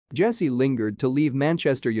Jesse Lingard to leave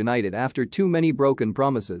Manchester United after too many broken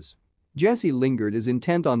promises. Jesse Lingard is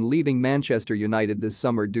intent on leaving Manchester United this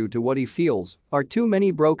summer due to what he feels are too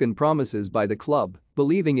many broken promises by the club,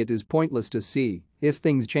 believing it is pointless to see if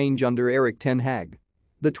things change under Erik ten Hag.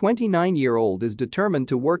 The 29-year-old is determined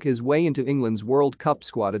to work his way into England's World Cup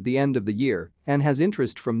squad at the end of the year and has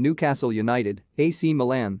interest from Newcastle United, AC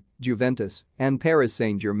Milan, Juventus, and Paris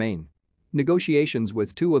Saint-Germain. Negotiations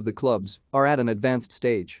with two of the clubs are at an advanced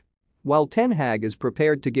stage. While Ten Hag is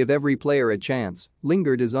prepared to give every player a chance,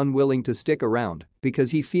 Lingard is unwilling to stick around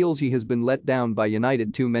because he feels he has been let down by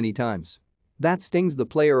United too many times. That stings the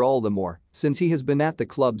player all the more since he has been at the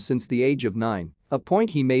club since the age of 9, a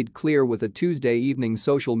point he made clear with a Tuesday evening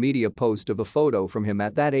social media post of a photo from him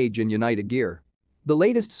at that age in United gear. The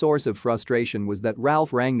latest source of frustration was that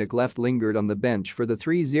Ralf Rangnick left Lingard on the bench for the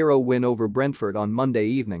 3-0 win over Brentford on Monday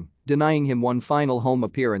evening, denying him one final home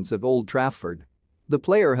appearance at Old Trafford. The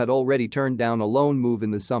player had already turned down a loan move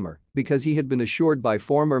in the summer because he had been assured by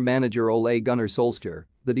former manager Ole Gunnar Solskjaer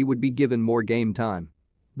that he would be given more game time.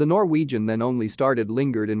 The Norwegian then only started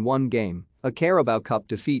Lingard in one game, a Carabao Cup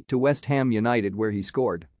defeat to West Ham United where he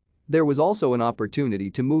scored. There was also an opportunity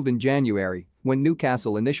to move in January when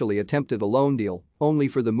Newcastle initially attempted a loan deal, only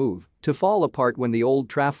for the move to fall apart when the Old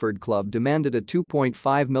Trafford club demanded a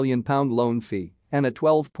 £2.5 million loan fee and a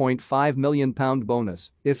 £12.5 million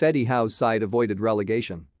bonus if Eddie Howe's side avoided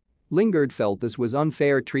relegation. Lingard felt this was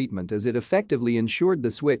unfair treatment as it effectively ensured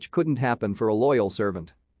the switch couldn't happen for a loyal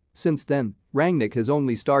servant. Since then, Rangnick has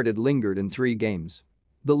only started Lingard in 3 games.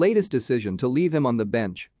 The latest decision to leave him on the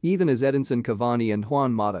bench, even as Edinson Cavani and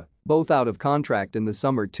Juan Mata, both out of contract in the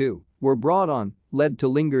summer too, were brought on, led to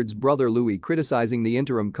Lingard's brother Louis criticizing the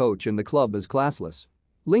interim coach and the club as classless.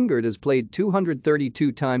 Lingard has played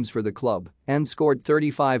 232 times for the club and scored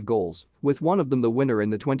 35 goals, with one of them the winner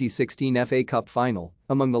in the 2016 FA Cup final,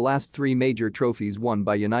 among the last 3 major trophies won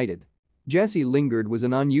by United. Jesse Lingard was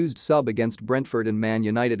an unused sub against Brentford in Man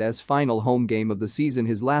United's final home game of the season.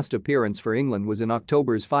 His last appearance for England was in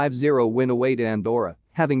October's 5-0 win away to Andorra,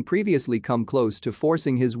 having previously come close to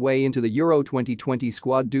forcing his way into the Euro 2020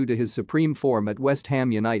 squad due to his supreme form at West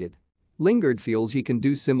Ham United. Lingard feels he can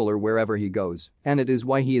do similar wherever he goes, and it is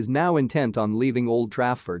why he is now intent on leaving Old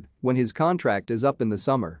Trafford when his contract is up in the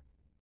summer.